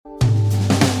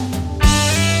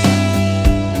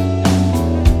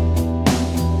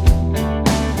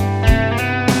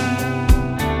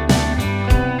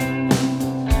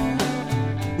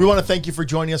We want to thank you for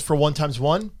joining us for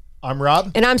 1x1. I'm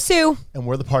Rob. And I'm Sue. And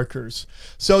we're the Parkers.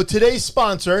 So today's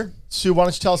sponsor, Sue, why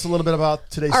don't you tell us a little bit about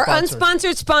today's sponsor? Our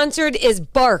unsponsored sponsored is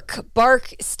Bark.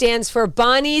 Bark stands for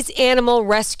Bonnie's Animal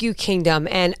Rescue Kingdom.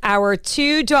 And our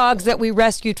 2 dogs that we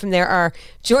rescued from there are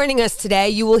joining us today.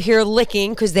 You will hear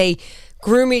licking because they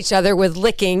groom each other with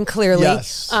licking, clearly.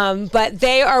 Yes. But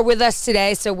they are with us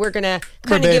today, so we're going to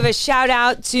kind of give a shout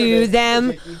out to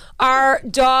them. Our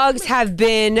dogs have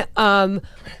been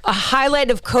a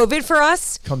highlight of COVID for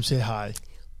us. Come say hi.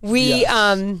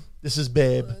 This is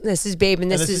Babe. This is Babe, and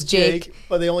this is Jake.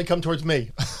 But they only come towards me.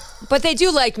 But they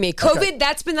do like me. COVID, okay.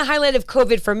 That's been the highlight of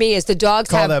COVID for me is the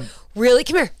dogs really,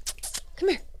 come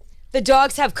here. The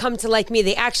dogs have come to like me.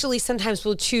 They actually sometimes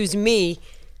will choose me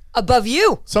above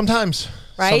you. Sometimes.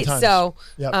 Right? Sometimes. So,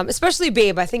 yep. Especially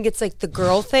Babe. I think it's like the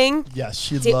girl thing. Yes,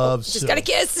 she loves Sue. Just got a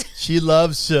kiss. She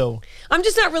loves Sue. I'm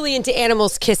just not really into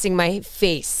animals kissing my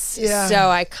face. Yeah. So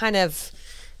I am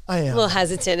a little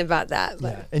hesitant about that.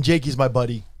 But. Yeah. And Jakey's my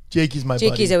buddy.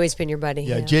 Jakey's always been your buddy.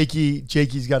 Yeah.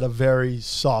 Jakey's got a very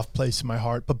soft place in my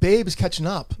heart. But Babe is catching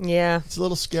up. Yeah. It's a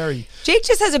little scary. Jake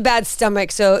just has a bad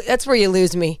stomach, so that's where you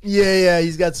lose me. Yeah.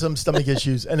 He's got some stomach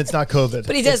issues, and it's not COVID.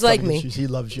 But he does like me. He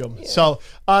loves you. Yeah. So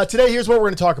today, here's what we're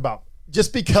going to talk about.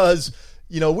 Just because,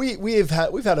 we've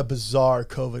had a bizarre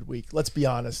COVID week. Let's be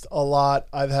honest. A lot.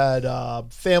 I've had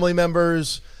family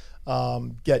members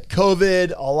get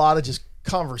COVID. A lot of just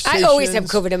conversations. I always have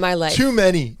COVID in my life. Too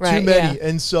many. Yeah.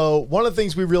 And so one of the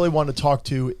things we really want to talk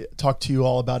to you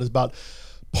all about is about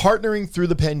partnering through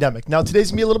the pandemic. Now,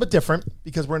 today's going to be a little bit different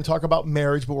because we're going to talk about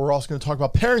marriage, but we're also going to talk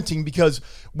about parenting because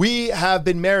we have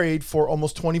been married for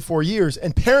almost 24 years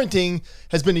and parenting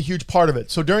has been a huge part of it.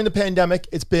 So during the pandemic,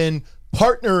 it's been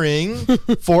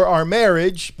partnering for our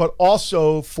marriage, but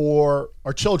also for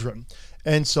our children.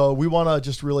 And so we want to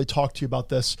just really talk to you about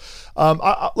this.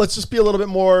 Let's just be a little bit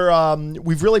more,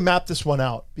 we've really mapped this one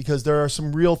out because there are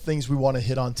some real things we want to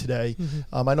hit on today.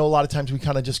 Mm-hmm. I know a lot of times we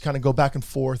kind of go back and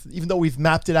forth. Even though we've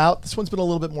mapped it out, this one's been a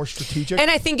little bit more strategic. And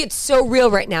I think it's so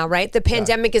real right now, right? The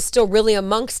pandemic is still really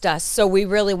amongst us. So we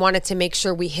really wanted to make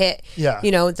sure we hit,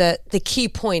 the key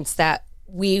points that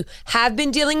we have been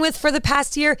dealing with for the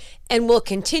past year and will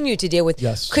continue to deal with.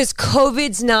 Yes. Because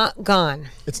COVID's not gone.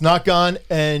 It's not gone,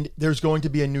 and there's going to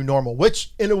be a new normal,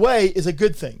 which in a way is a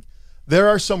good thing. There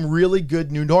are some really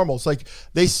good new normals. Like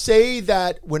they say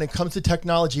that when it comes to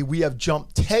technology, we have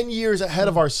jumped 10 years ahead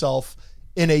of ourselves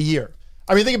in a year.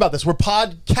 I mean, think about this. We're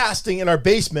podcasting in our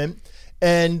basement,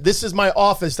 and this is my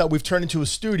office that we've turned into a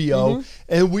studio,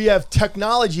 and we have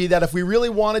technology that if we really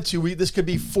wanted to, this could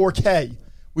be 4K.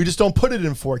 We just don't put it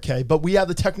in 4K, but we have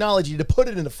the technology to put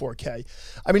it into 4K.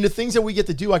 I mean, the things that we get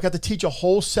to do, I got to teach a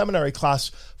whole seminary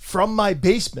class from my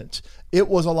basement. It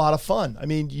was a lot of fun. I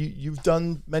mean, you've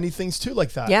done many things too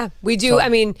like that. Yeah, we do. So, I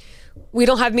mean, we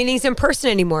don't have meetings in person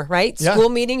anymore, right? Yeah. School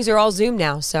meetings are all Zoom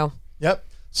now, so. Yep.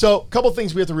 So a couple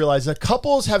things we have to realize that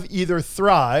couples have either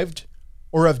thrived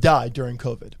or have died during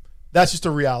COVID. That's just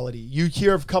a reality. You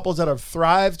hear of couples that have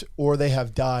thrived or they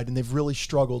have died and they've really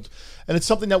struggled. And it's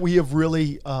something that we have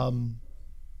really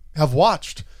have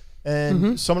watched.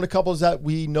 And some of the couples that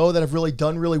we know that have really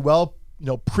done really well,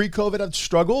 pre-COVID have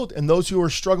struggled. And those who are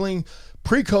struggling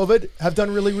pre-COVID have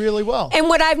done really, really well. And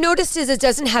what I've noticed is it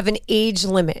doesn't have an age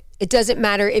limit. It doesn't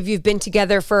matter if you've been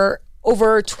together for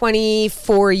over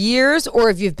 24 years or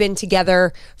if you've been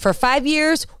together for 5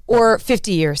 years or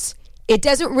 50 years. It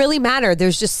doesn't really matter.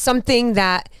 There's just something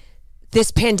that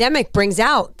this pandemic brings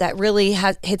out that really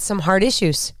has hit some hard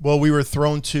issues. Well, we were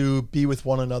thrown to be with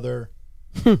one another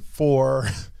for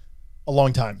a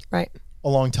long time. Right. A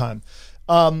long time.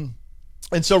 And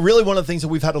so really one of the things that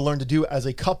we've had to learn to do as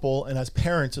a couple and as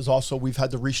parents is also we've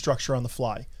had to restructure on the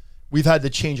fly. We've had to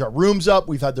change our rooms up.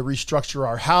 We've had to restructure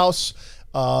our house.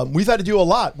 We've had to do a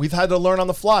lot. We've had to learn on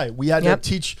the fly. We had to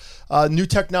teach new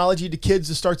technology to kids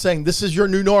to start saying, this is your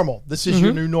new normal. This is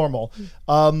your new normal.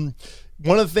 One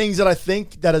of the things that I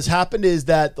think that has happened is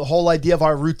that the whole idea of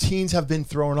our routines have been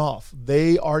thrown off.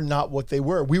 They are not what they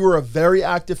were. We were a very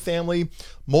active family,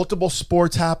 multiple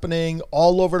sports happening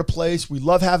all over the place. We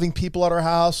love having people at our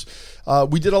house.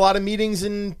 We did a lot of meetings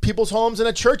in people's homes and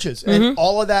at churches, and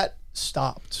all of that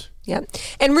stopped. Yeah.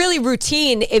 And really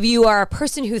routine, if you are a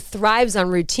person who thrives on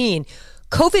routine,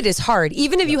 COVID is hard.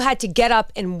 Even if you had to get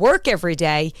up and work every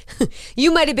day,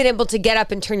 you might have been able to get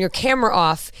up and turn your camera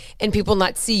off and people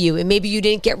not see you. And maybe you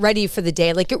didn't get ready for the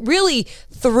day. Like it really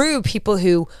threw people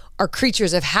who are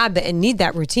creatures of habit and need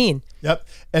that routine. Yep.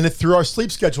 And it threw our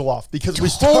sleep schedule off because we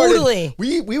started,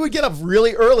 we would get up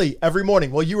really early every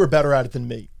morning. Well, you were better at it than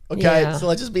me. Okay. Yeah. So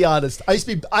let's just be honest. I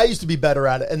used to be better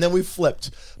at it. And then we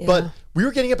flipped, but we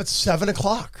were getting up at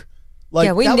 7:00. Like,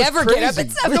 Yeah, we that was never get up crazy.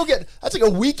 at 7. We don't get, that's like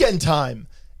a weekend time.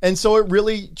 And so it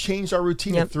really changed our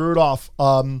routine and threw it off.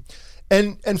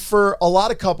 And for a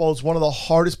lot of couples, one of the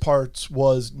hardest parts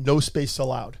was no space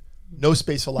allowed. No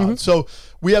space allowed. So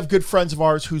we have good friends of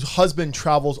ours whose husband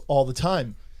travels all the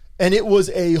time. And it was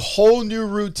a whole new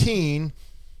routine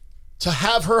to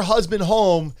have her husband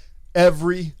home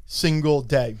every single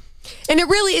day. And it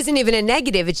really isn't even a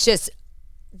negative. It's just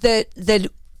the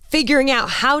figuring out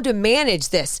how to manage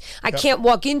this. I can't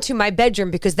walk into my bedroom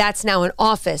because that's now an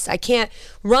office. I can't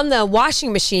run the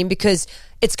washing machine because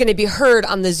it's going to be heard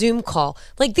on the Zoom call.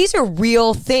 Like, these are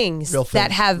real things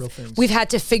we've had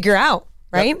to figure out,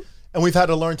 right? Yep. And we've had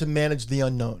to learn to manage the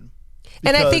unknown.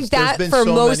 And I think that for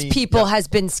most people has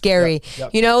been scary.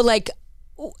 You know, like,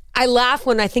 I laugh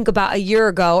when I think about a year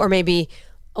ago, or maybe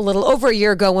a little over a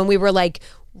year ago, when we were like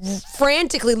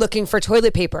frantically looking for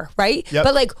toilet paper, right?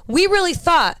 But like, we really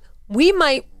thought we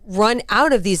might run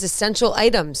out of these essential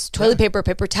items: toilet paper,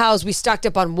 paper towels. We stocked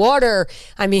up on water.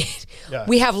 I mean,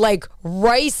 we have like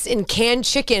rice and canned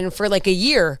chicken for like a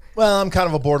year. Well, I'm kind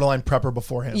of a borderline prepper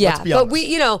beforehand. Yeah, let's be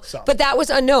but honest. but that was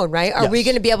unknown, right? Are we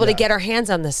going to be able to get our hands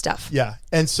on this stuff? Yeah.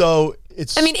 And so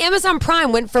I mean, Amazon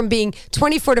Prime went from being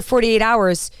 24 to 48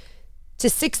 hours to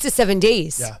 6 to 7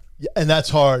 days. Yeah. And that's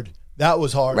hard. That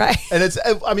was hard. Right. And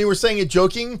I mean, we're saying it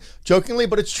jokingly,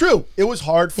 but it's true. It was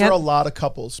hard for a lot of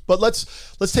couples. But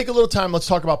let's take a little time. Let's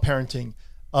talk about parenting.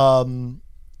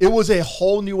 It was a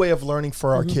whole new way of learning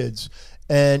for our kids.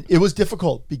 And it was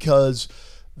difficult because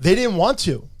they didn't want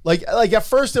to. Like at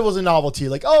first it was a novelty.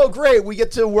 Like, oh, great, we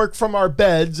get to work from our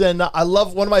beds. And I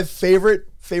love, one of my favorite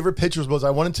pictures was,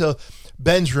 I went into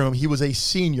Ben's room. He was a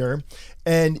senior,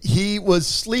 and he was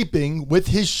sleeping with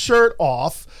his shirt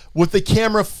off with the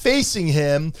camera facing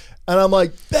him. And I'm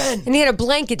like, Ben. And he had a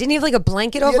blanket. Didn't he have like a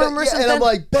blanket over him or something? And I'm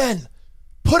like, Ben,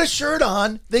 put a shirt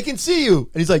on. They can see you.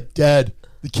 And he's like, Dad,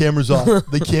 the camera's off.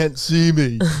 They can't see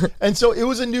me. And so it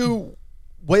was a new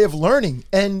way of learning.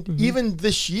 And even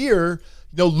this year,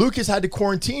 you know, Lucas had to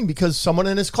quarantine because someone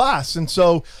in his class. And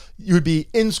so you would be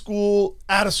in school,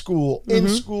 out of school, in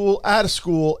school, out of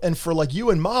school. And for like you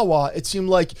and Mawa, it seemed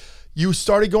like you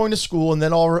started going to school, and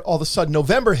then all of a sudden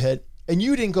November hit, and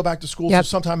you didn't go back to school until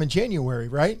sometime in January,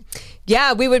 right?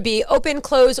 Yeah, we would be open,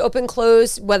 close,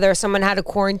 whether someone had a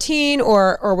quarantine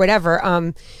or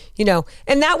whatever. You know,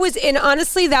 and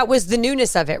honestly, that was the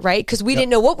newness of it, right? Because we didn't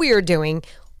know what we were doing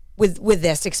with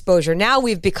this exposure. Now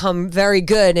we've become very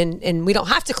good, and we don't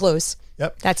have to close.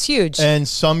 Yep. That's huge. And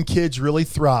some kids really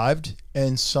thrived,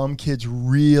 and some kids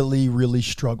really, really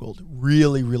struggled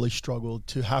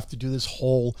to have to do this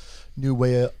whole new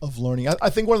way of learning. I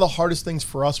think one of the hardest things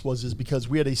for us is because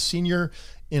we had a senior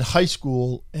in high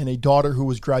school and a daughter who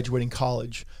was graduating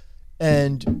college.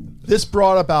 And this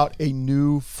brought about a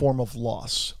new form of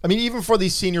loss. I mean, even for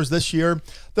these seniors this year,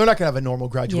 they're not going to have a normal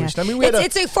graduation. Yeah. I mean,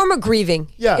 it's a form of grieving.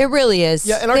 Yeah. It really is.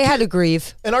 Yeah, and they had to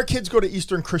grieve. And our kids go to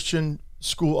Eastern Christian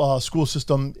school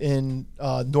system in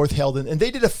North Halden, and they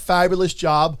did a fabulous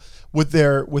job with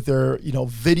their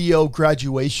video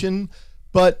graduation,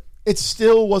 but it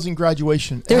still wasn't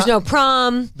graduation. There's no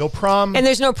prom. No prom. And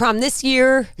there's no prom this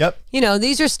year. Yep. You know,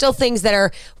 these are still things that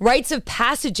are rites of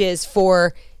passages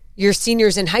for your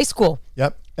seniors in high school.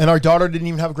 Yep. And our daughter didn't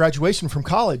even have a graduation from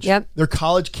college. Yep. Their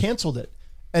college canceled it.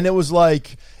 And it was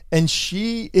like, and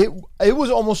it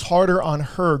was almost harder on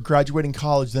her graduating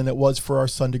college than it was for our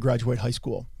son to graduate high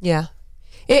school. Yeah.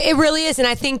 It really is. And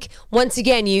I think, once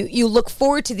again, you look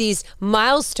forward to these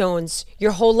milestones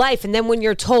your whole life. And then when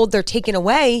you're told they're taken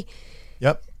away,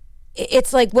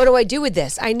 it's like, what do I do with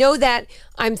this? I know that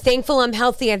I'm thankful I'm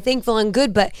healthy, I'm thankful I'm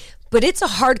good, but it's a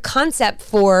hard concept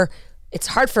it's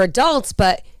hard for adults,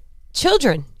 but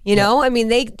children, you know, I mean,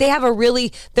 they have a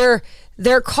really, their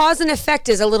cause and effect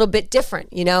is a little bit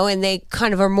different, you know, and they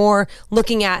kind of are more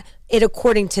looking at it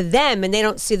according to them, and they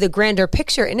don't see the grander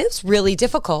picture. And it's really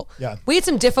difficult. Yeah. We had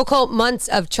some difficult months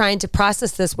of trying to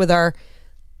process this with our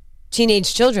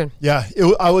teenage children. Yeah.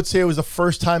 I would say it was the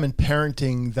first time in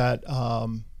parenting that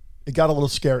it got a little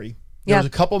scary. There was a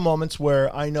couple moments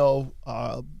where I know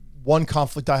one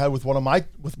conflict I had with one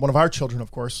of our children,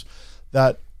 of course,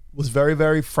 that was very,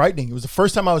 very frightening. It was the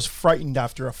first time I was frightened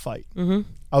after a fight. Mm-hmm.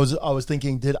 I was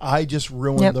thinking, did I just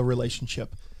ruin the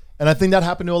relationship? And I think that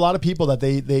happened to a lot of people, that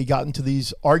they got into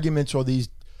these arguments or these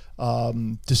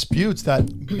disputes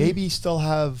that maybe still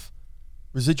have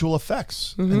residual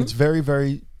effects. Mm-hmm. And it's very,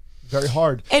 very, very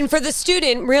hard. And for the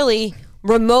student, really,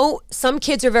 remote, some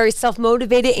kids are very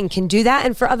self-motivated and can do that.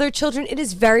 And for other children, it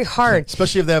is very hard.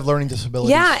 Especially if they have learning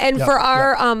disabilities. Yeah. And for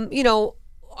our,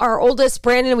 our oldest,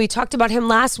 Brandon, we talked about him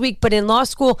last week, but in law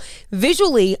school,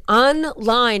 visually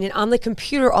online and on the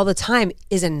computer all the time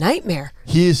is a nightmare.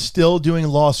 He is still doing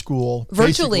law school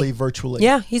Virtually. virtually.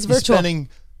 Yeah, he's virtual. Spending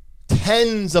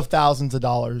tens of thousands of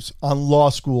dollars on law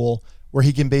school where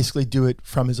he can basically do it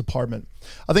from his apartment.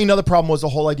 I think another problem was the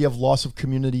whole idea of loss of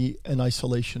community and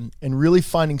isolation, and really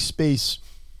finding space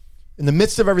in the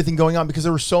midst of everything going on, because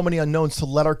there were so many unknowns, to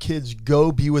let our kids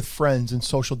go be with friends and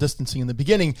social distancing in the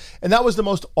beginning. And that was the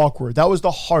most awkward. That was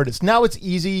the hardest. Now it's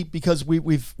easy because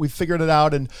we've figured it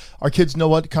out, and our kids know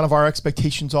what kind of our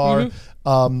expectations are.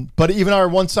 But even our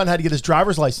one son had to get his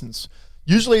driver's license.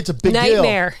 Usually it's a big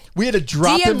nightmare. deal. We had to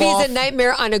drop him off. DMV is a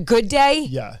nightmare on a good day.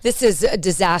 Yeah. This is a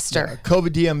disaster. Yeah, COVID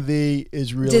DMV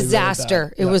is really disaster. Really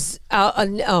bad. It was,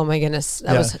 oh my goodness.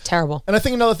 That was terrible. And I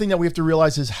think another thing that we have to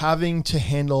realize is having to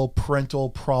handle parental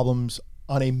problems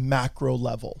on a macro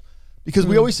level. Because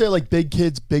we always say, like, big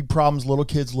kids, big problems, little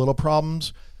kids, little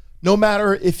problems. No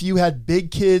matter if you had big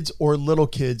kids or little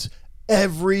kids,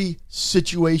 every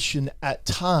situation at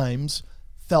times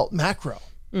felt macro.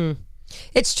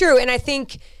 It's true. And I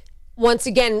think, once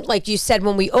again, like you said,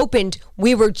 when we opened,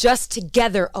 we were just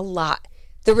together a lot.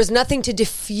 There was nothing to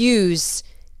diffuse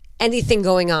anything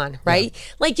going on, right?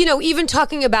 Yeah. Like, even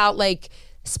talking about like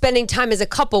spending time as a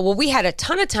couple. Well, we had a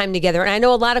ton of time together. And I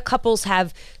know a lot of couples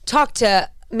have talked to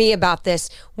me about this.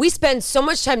 We spend so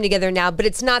much time together now, but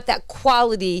it's not that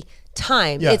quality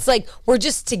time. Yeah. It's like we're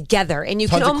just together, and you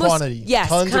tons can almost quantity. Yes,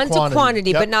 tons of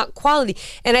quantity, yep. But not quality.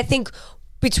 And I think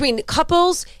between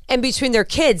couples and between their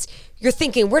kids, you're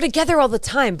thinking we're together all the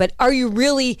time, but are you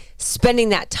really spending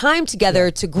that time together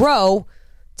to grow,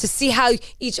 to see how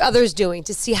each other's doing,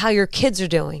 to see how your kids are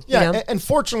doing? Yeah, and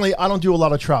fortunately, I don't do a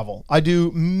lot of travel. I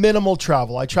do minimal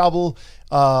travel. I travel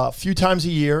a few times a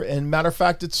year, and matter of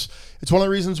fact, it's one of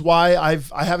the reasons why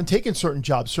I haven't taken certain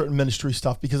jobs, certain ministry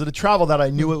stuff, because of the travel that I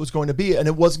knew it was going to be, and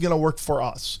it wasn't going to work for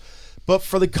us. But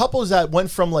for the couples that went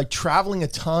from like traveling a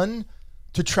ton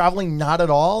to traveling not at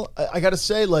all, I got to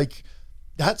say, like,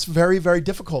 that's very, very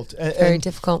difficult. Very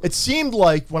difficult. It seemed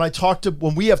like when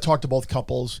we have talked to both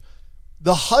couples,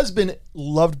 the husband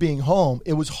loved being home.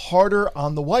 It was harder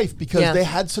on the wife because they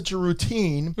had such a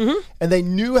routine, and they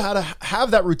knew how to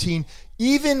have that routine.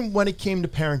 Even when it came to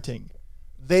parenting,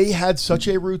 they had such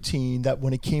a routine that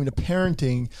when it came to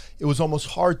parenting, it was almost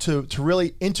hard to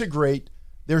really integrate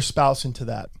their spouse into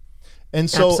that. And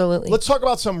so let's talk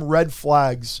about some red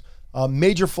flags,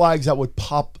 major flags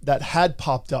that had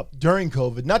popped up during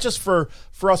COVID, not just for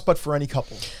us, but for any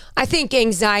couple. I think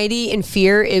anxiety and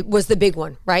fear, it was the big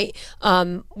one, right?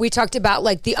 We talked about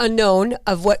like the unknown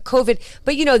of what COVID,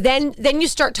 but then you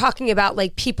start talking about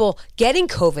like people getting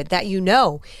COVID that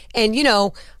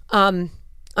and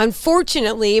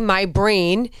unfortunately my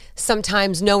brain,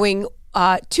 sometimes knowing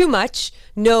too much,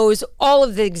 knows all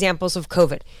of the examples of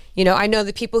COVID. I know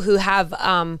the people who have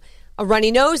a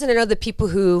runny nose, and I know the people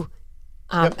who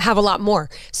have a lot more.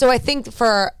 So I think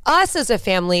for us as a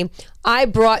family, I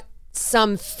brought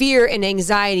some fear and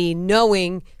anxiety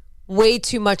knowing way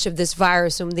too much of this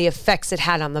virus and the effects it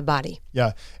had on the body.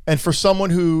 Yeah. And for someone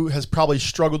who has probably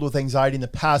struggled with anxiety in the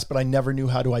past, but I never knew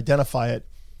how to identify it,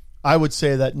 I would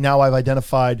say that now I've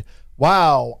identified,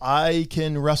 wow, I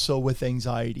can wrestle with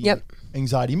anxiety. Yep.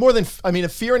 Anxiety more than,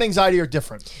 fear and anxiety are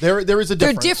different. There is a difference.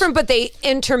 They're different, but they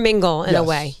intermingle in a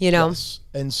way, Yes.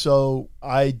 And so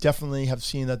I definitely have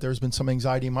seen that there's been some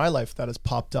anxiety in my life that has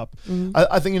popped up.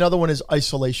 I think another one is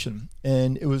isolation.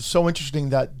 And it was so interesting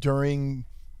that during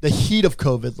the heat of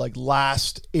COVID, like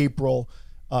last April,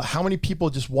 how many people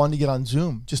just wanted to get on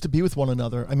Zoom just to be with one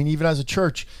another. Even as a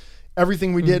church,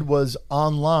 everything we did was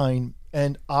online,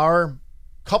 and our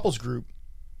couples group,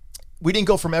 we didn't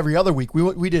go from every other week.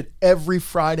 We did every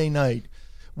Friday night,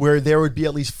 where there would be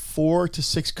at least 4 to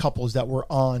 6 couples that were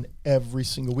on every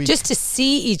single week. Just to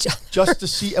see each other. Just to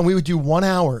see. And we would do 1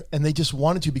 hour, and they just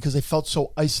wanted to because they felt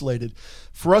so isolated.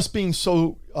 For us being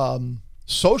so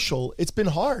social, it's been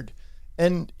hard.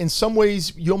 And in some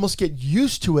ways, you almost get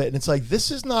used to it. And it's like,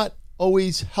 this is not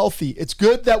always healthy. It's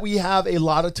good that we have a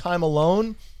lot of time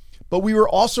alone, but we were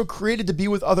also created to be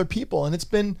with other people. And it's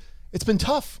been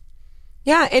tough.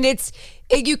 Yeah, and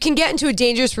you can get into a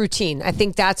dangerous routine. I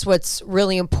think that's what's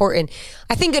really important.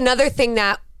 I think another thing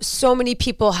that so many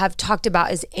people have talked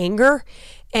about is anger,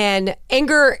 and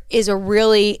anger is a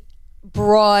really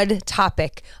broad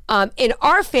topic. In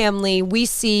our family, we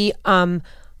see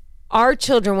our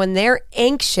children, when they're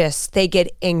anxious, they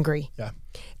get angry. Yeah.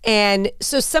 And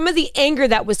so some of the anger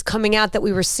that was coming out that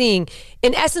we were seeing,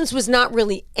 in essence, was not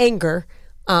really anger.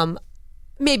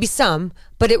 maybe some,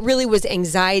 but it really was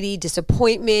anxiety,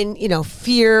 disappointment,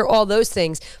 fear, all those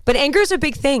things. But anger is a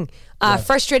big thing.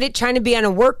 Frustrated, trying to be on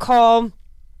a work call,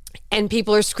 and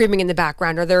people are screaming in the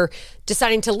background, or they're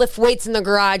deciding to lift weights in the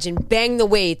garage and bang the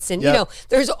weights. And,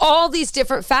 there's all these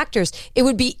different factors. It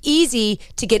would be easy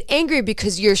to get angry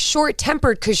because you're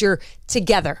short-tempered because you're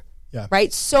together,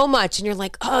 right? So much. And you're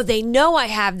like, oh, they know I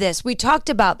have this. We talked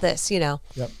about this, Yep.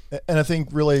 And I think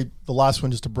really the last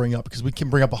one just to bring up, because we can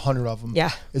bring up 100 of them,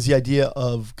 is the idea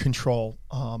of control,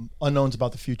 unknowns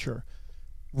about the future.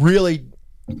 Really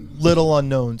little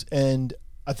unknowns. And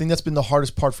I think that's been the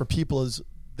hardest part for people is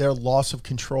their loss of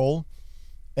control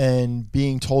and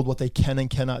being told what they can and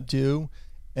cannot do.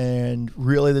 And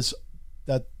really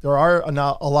that there are a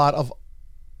lot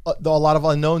of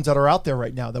unknowns that are out there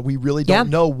right now that we really don't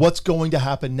know what's going to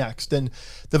happen next. And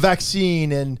the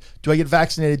vaccine, and do I get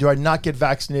vaccinated? Do I not get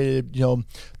vaccinated?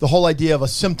 The whole idea of a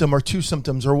symptom or two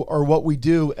symptoms or what we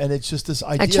do. And it's just this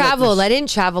idea. I traveled, I didn't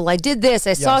travel. I did this.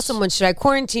 I saw someone. Should I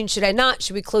quarantine? Should I not?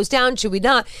 Should we close down? Should we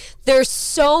not? There's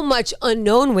so much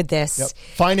unknown with this.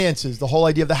 Finances, the whole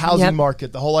idea of the housing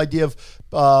market, the whole idea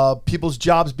of people's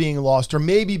jobs being lost or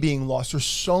maybe being lost. There's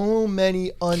so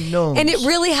many unknowns. And it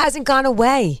really hasn't gone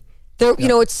away.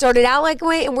 It started out like a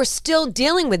way, and we're still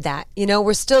dealing with that.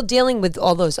 We're still dealing with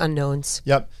all those unknowns.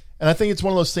 Yep. And I think it's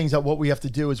one of those things that what we have to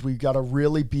do is we've got to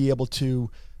really be able to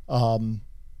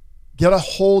get a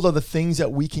hold of the things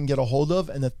that we can get a hold of,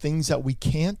 and the things that we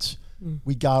can't,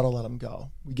 we got to let them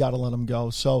go.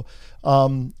 So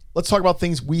let's talk about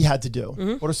things we had to do.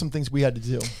 Mm-hmm. What are some things we had to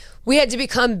do? We had to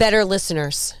become better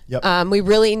listeners. Yep. We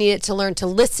really needed to learn to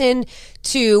listen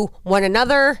to one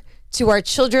another, to our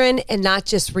children, and not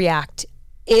just react.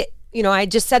 I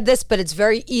just said this, but it's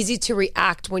very easy to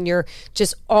react when you're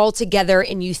just all together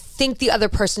and you think the other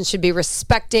person should be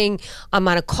respecting. I'm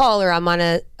on a call, or I'm on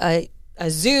a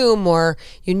Zoom, or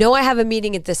I have a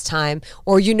meeting at this time,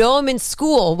 or I'm in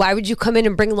school. Why would you come in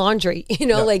and bring laundry?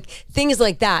 Like things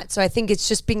like that. So I think it's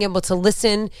just being able to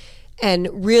listen and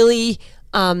really,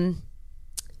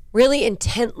 really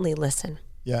intently listen.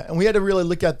 Yeah, and we had to really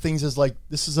look at things as like,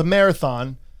 this is a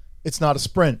marathon. It's not a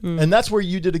sprint. And that's where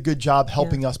you did a good job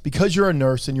helping us, because you're a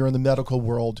nurse and you're in the medical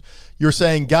world. You're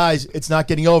saying, guys, it's not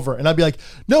getting over. And I'd be like,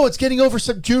 no, it's getting over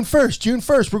June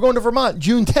 1st. We're going to Vermont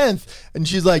June 10th. And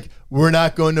she's like, we're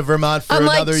not going to Vermont for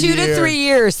another year. I'm like 2 to 3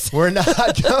 years. We're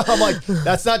not. I'm like,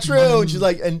 that's not true. And she's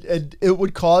like, and it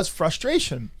would cause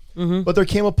frustration. Mm-hmm. But there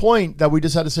came a point that we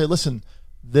just had to say, listen,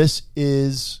 this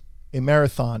is a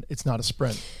marathon. It's not a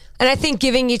sprint. And I think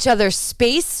giving each other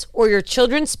space, or your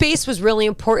children space, was really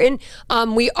important.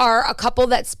 We are a couple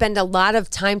that spend a lot of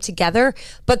time together,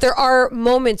 but there are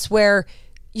moments where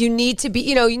you need to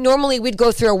be, normally we'd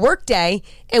go through a work day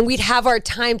and we'd have our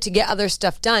time to get other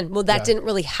stuff done. Well, that didn't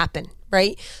really happen,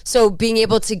 right? So being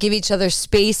able to give each other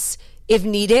space if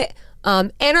needed.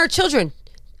 And our children,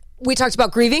 we talked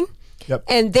about grieving. Yep.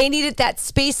 And they needed that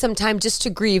space sometime just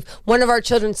to grieve. One of our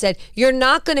children said, you're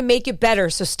not going to make it better,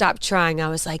 so stop trying. I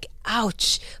was like,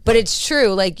 ouch. But it's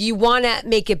true. Like, you want to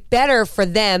make it better for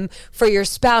them, for your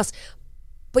spouse,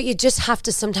 but you just have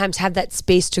to sometimes have that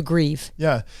space to grieve.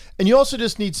 Yeah. And you also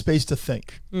just need space to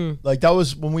think. Like, that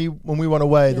was when we went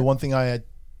away, the one thing I had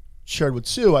shared with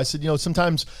Sue, I said,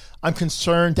 sometimes I'm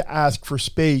concerned to ask for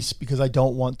space because I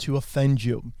don't want to offend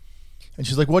you. And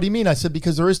she's like, what do you mean? I said,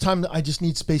 because there is time that I just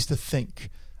need space to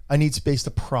think. I need space to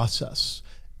process.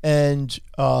 And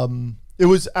it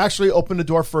was actually opened the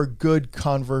door for a good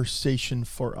conversation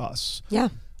for us. Yeah.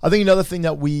 I think another thing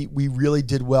that we really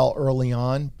did well early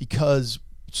on, because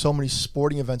so many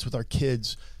sporting events with our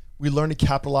kids, we learned to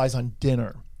capitalize on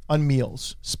dinner, on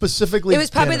meals, specifically. It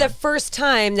was probably the first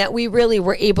time that we really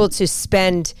were able to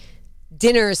spend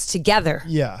dinners together.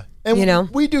 Yeah. And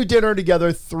we do dinner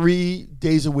together 3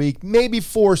 days a week, maybe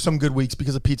 4 some good weeks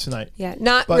because of pizza night. Yeah,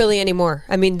 but really anymore.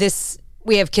 I mean,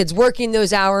 we have kids working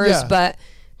those hours, but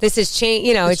this has changed.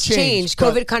 It's changed.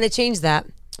 COVID kind of changed that.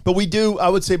 But we do, I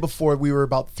would say before, we were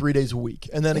about 3 days a week.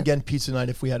 And then again, pizza night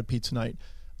if we had a pizza night.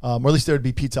 Or at least there would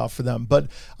be pizza out for them.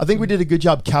 But I think we did a good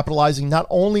job capitalizing not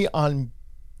only on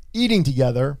eating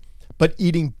together, but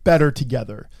eating better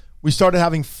together. We started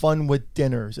having fun with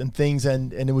dinners and things,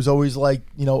 and it was always like,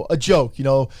 a joke.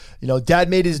 Dad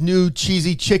made his new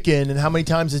cheesy chicken, and how many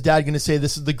times is Dad going to say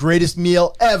this is the greatest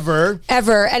meal ever?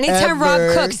 Ever. Anytime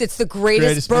Rob cooks, it's the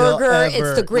greatest burger.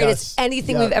 It's the greatest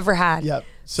anything we've ever had. Yeah.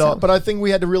 So, but I think we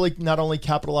had to really not only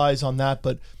capitalize on that,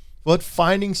 but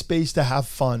finding space to have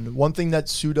fun. One thing that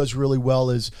Sue does really well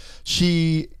is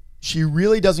she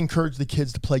really does encourage the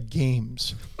kids to play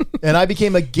games. And I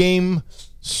became a game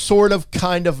Rob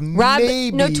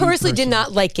maybe notoriously person. did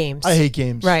not like games. I hate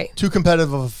games. Right. Too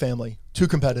competitive of a family. too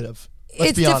competitive.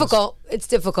 Let's It's be honest. difficult. It's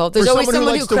difficult. There's For always someone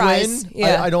someone who who likes cries. to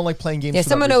win, I don't like playing games. Yeah, for that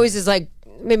someone reason. always is like,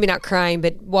 maybe not crying,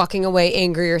 but walking away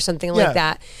angry or something Yeah. like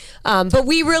that. But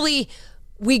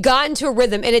we got into a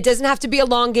rhythm, and it doesn't have to be a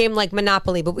long game like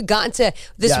Monopoly, but we got into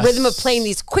this Yes. rhythm of playing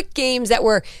these quick games that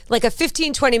were like a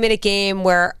 15, 20-minute game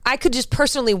where I could just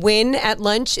personally win at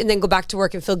lunch and then go back to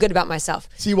work and feel good about myself.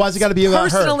 See, why's it got to be about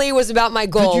her? Personally was about my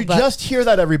goal. Did you but just hear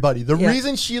that, everybody? The Yeah.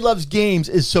 reason she loves games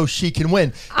is so she can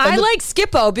win. I like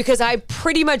Skippo because I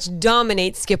pretty much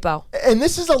dominate Skippo. And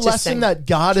this is a lesson saying. that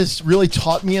God has really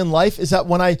taught me in life, is that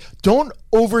when I don't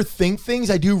overthink things,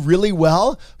 I do really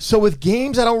well. So with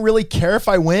games, I don't really care if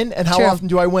I win, and how True. often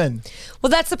do I win? Well,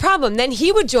 that's the problem. Then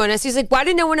he would join us. He's like, why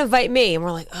did no one invite me? And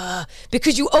we're like,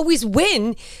 because you always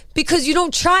win because you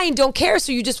don't try and don't care.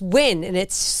 So you just win. And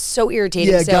it's so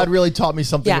irritating. Yeah, So, God really taught me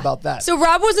something about that. So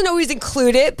Rob wasn't always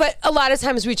included, but a lot of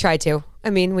times we tried to. I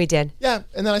mean, we did. Yeah,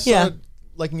 and then I started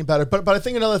liking it better. But I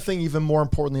think another thing, even more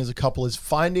importantly as a couple, is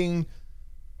finding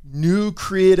new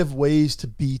creative ways to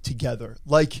be together.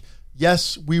 Like,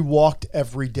 yes, we walked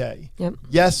every day. Yep.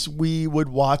 Yes, we would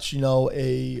watch,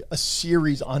 a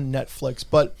series on Netflix.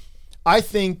 But I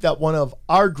think that one of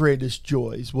our greatest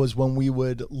joys was when we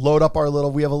would load up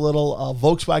we have a little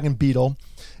Volkswagen Beetle,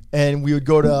 and we would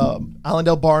go to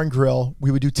Allendale Bar and Grill. We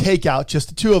would do takeout, just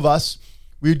the two of us.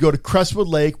 We would go to Crestwood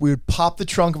Lake. We would pop the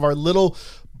trunk of our little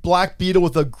black Beetle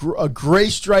with a gray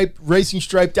stripe, racing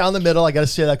stripe down the middle. I got to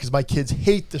say that because my kids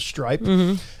hate the stripe.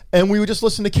 Mm-hmm. And we would just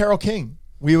listen to Carole King.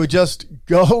 We would just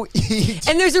go eat.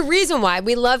 And there's a reason why.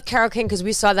 We love Carole King because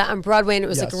we saw that on Broadway, and it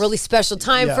was like a Yes. really special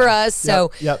time Yeah. for us.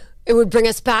 So Yep. it would bring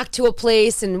us back to a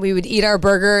place, and we would eat our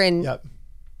burger and Yep.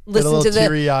 listen little to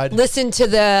teary-eyed.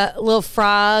 the little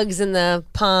frogs in the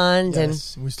pond.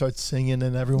 Yes. And we start singing,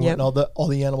 and everyone, Yep. all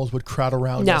the animals would crowd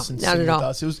around No, us and not sing at with all.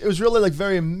 us. It was really like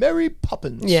very Mary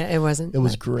Poppins. Yeah, it wasn't. It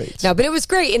was great. No, but it was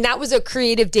great. And that was a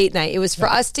creative date night. It was for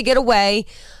us to get away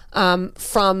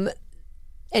from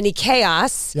any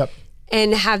chaos Yep.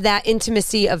 and have that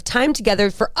intimacy of time together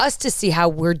for us to see how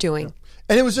we're doing.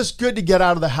 And it was just good to get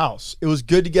out of the house. It was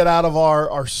good to get out of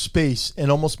our space and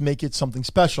almost make it something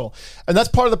special. And that's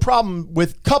part of the problem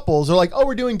with couples. They're like, oh,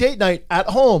 we're doing date night at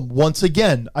home. Once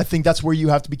again, I think that's where you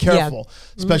have to be careful,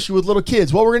 especially with little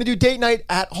kids. Well, we're going to do date night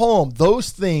at home. Those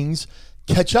things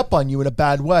catch up on you in a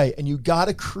bad way. And you got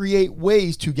to create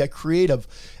ways to get creative.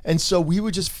 And so we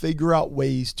would just figure out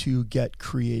ways to get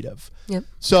creative. Yep.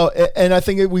 So, and I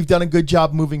think we've done a good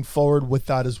job moving forward with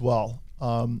that as well.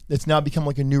 It's now become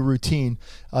like a new routine.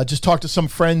 Just talked to some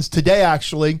friends today,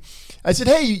 actually. I said,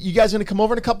 hey, you guys going to come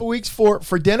over in a couple weeks for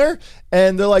dinner?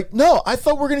 And they're like, no, I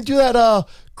thought we were going to do that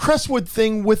Crestwood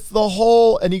thing with the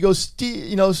whole, and he goes,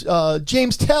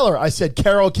 James Taylor. I said,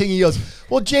 Carole King. He goes,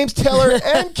 well, James Taylor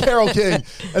and Carole King.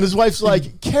 And his wife's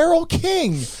like, Carole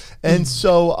King. And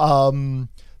so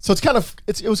it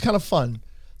was kind of fun.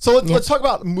 So let's talk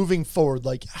about moving forward.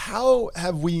 Like, how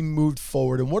have we moved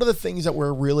forward, and what are the things that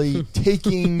we're really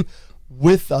taking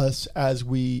with us as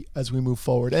we move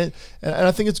forward? And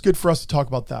I think it's good for us to talk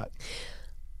about that.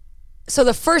 So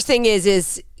the first thing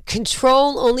is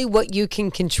control only what you can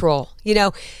control.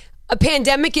 A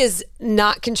pandemic is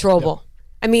not controllable.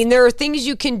 I mean, there are things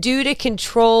you can do to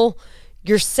control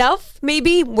yourself,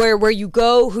 maybe where you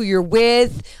go, who you're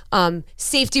with,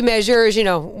 safety measures.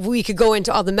 We could go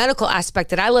into all the medical aspect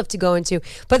that I love to go into,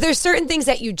 but there's certain things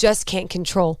that you just can't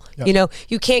control. Yep.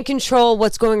 You can't control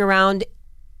what's going around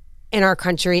in our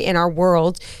country, in our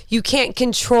world. You can't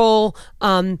control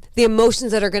the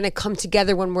emotions that are going to come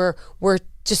together when we're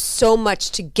just so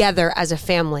much together as a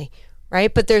family,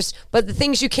 right? But the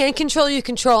things you can control, you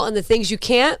control, and the things you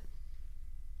can't,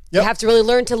 you have to really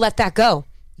learn to let that go.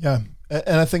 Yeah.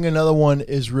 And I think another one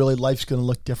is really life's going to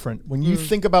look different. When you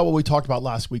think about what we talked about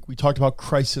last week, we talked about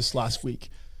crisis last week.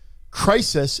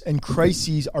 Crisis and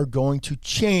crises are going to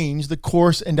change the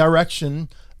course and direction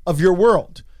of your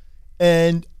world.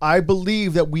 And I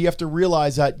believe that we have to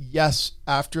realize that, yes,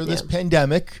 after this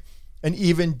pandemic, and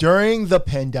even during the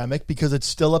pandemic, because it's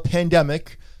still a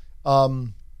pandemic,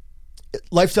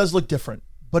 life does look different,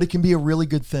 but it can be a really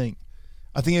good thing.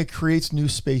 I think it creates new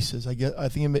spaces. I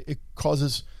think it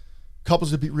causes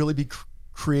couples to really be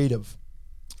creative,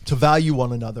 to value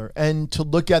one another, and to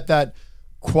look at that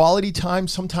quality time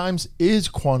sometimes is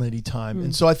quantity time.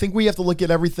 And so I think we have to look at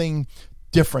everything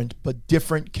different, but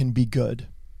different can be good.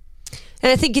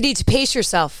 And I think you need to pace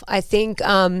yourself. I think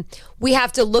we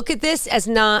have to look at this as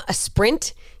not a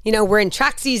sprint. We're in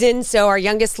track season, so our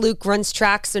youngest Luke runs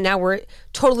track. So now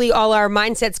all our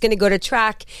mindset's going to go to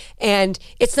track, and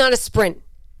it's not a sprint.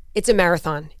 It's a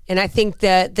marathon. And I think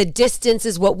that the distance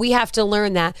is what we have to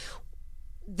learn, that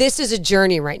this is a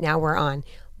journey right now we're on.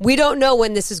 We don't know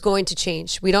when this is going to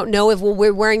change. We don't know if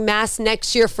we're wearing masks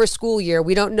next year for school year.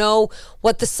 We don't know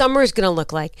what the summer is going to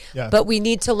look like. Yeah. But we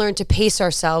need to learn to pace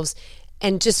ourselves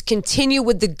and just continue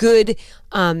with the good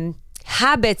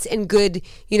habits and good,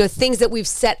 things that we've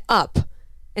set up,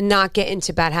 and not get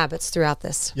into bad habits throughout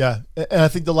this. Yeah. And I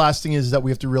think the last thing is that we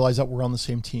have to realize that we're on the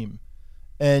same team.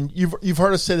 And you've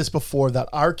heard us say this before, that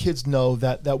our kids know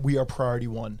that we are priority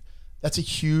one. That's a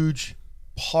huge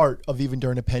part of even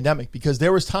during the pandemic, because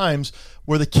there was times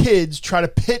where the kids try to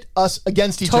pit us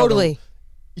against each other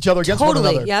against one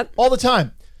another, yep, all the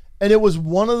time. And it was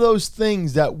one of those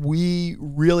things that we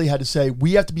really had to say,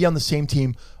 we have to be on the same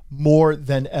team more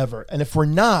than ever. And if we're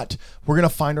not, we're going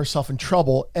to find ourselves in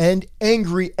trouble and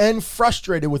angry and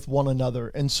frustrated with one another.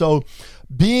 And so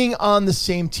being on the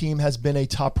same team has been a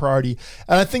top priority.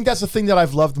 And I think that's the thing that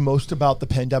I've loved most about the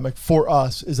pandemic for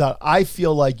us, is that I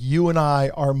feel like you and I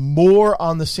are more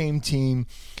on the same team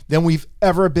than we've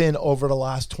ever been over the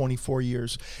last 24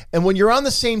 years. And when you're on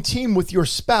the same team with your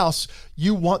spouse,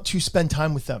 you want to spend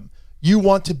time with them. You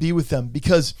want to be with them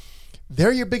because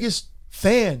they're your biggest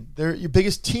fan. They're your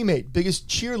biggest teammate, biggest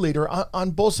cheerleader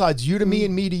on both sides, you to me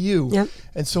and me to you. Yep.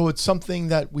 And so it's something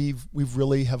that we've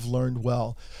really have learned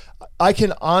well. I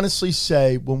can honestly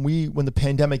say when the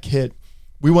pandemic hit,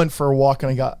 we went for a walk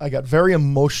and I got very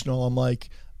emotional. I'm like,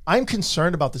 I'm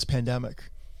concerned about this pandemic.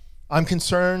 I'm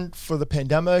concerned for the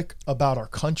pandemic about our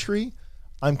country.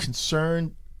 I'm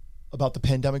concerned about the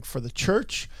pandemic for the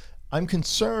church. I'm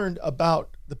concerned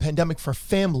about the pandemic for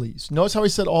families. Notice how I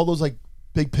said all those, like,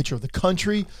 big picture of the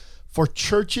country, for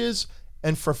churches,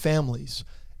 and for families.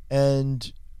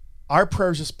 And our prayer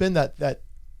has just been that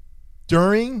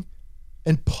during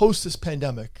and post this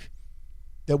pandemic,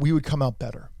 that we would come out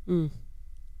better.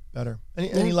 Better.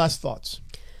 Any last thoughts?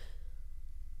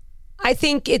 I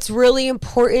think it's really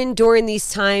important during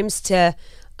these times to,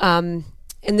 and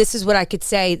this is what I could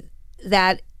say,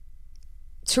 that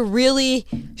to really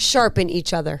sharpen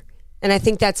each other. And I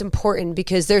think that's important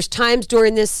because there's times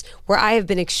during this where I have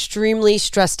been extremely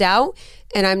stressed out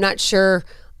and I'm not sure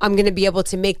I'm going to be able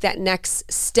to make that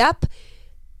next step.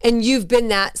 And you've been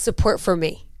that support for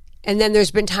me. And then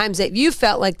there's been times that you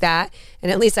felt like that.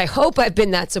 And at least I hope I've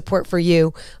been that support for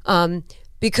you,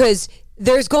 because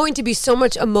there's going to be so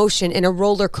much emotion in a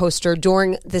roller coaster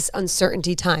during this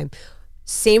uncertainty time.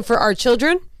 Same for our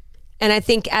children. And I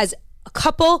think as a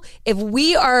couple, if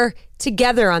we are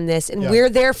together on this and we're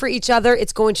there for each other,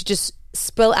 it's going to just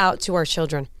spill out to our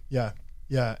children. Yeah.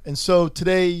 And so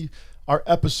today, our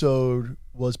episode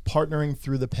was partnering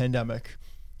through the pandemic.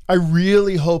 I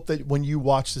really hope that when you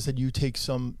watch this, that you take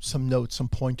some notes, some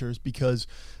pointers, because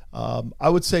I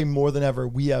would say more than ever,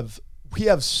 we have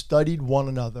studied one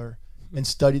another and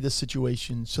studied the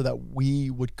situation so that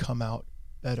we would come out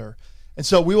better. And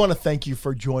so we want to thank you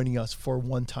for joining us for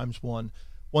 1x1.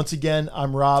 Once again,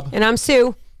 I'm Rob. And I'm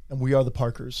Sue. And we are the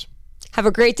Parkers. Have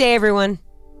a great day, everyone.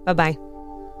 Bye-bye.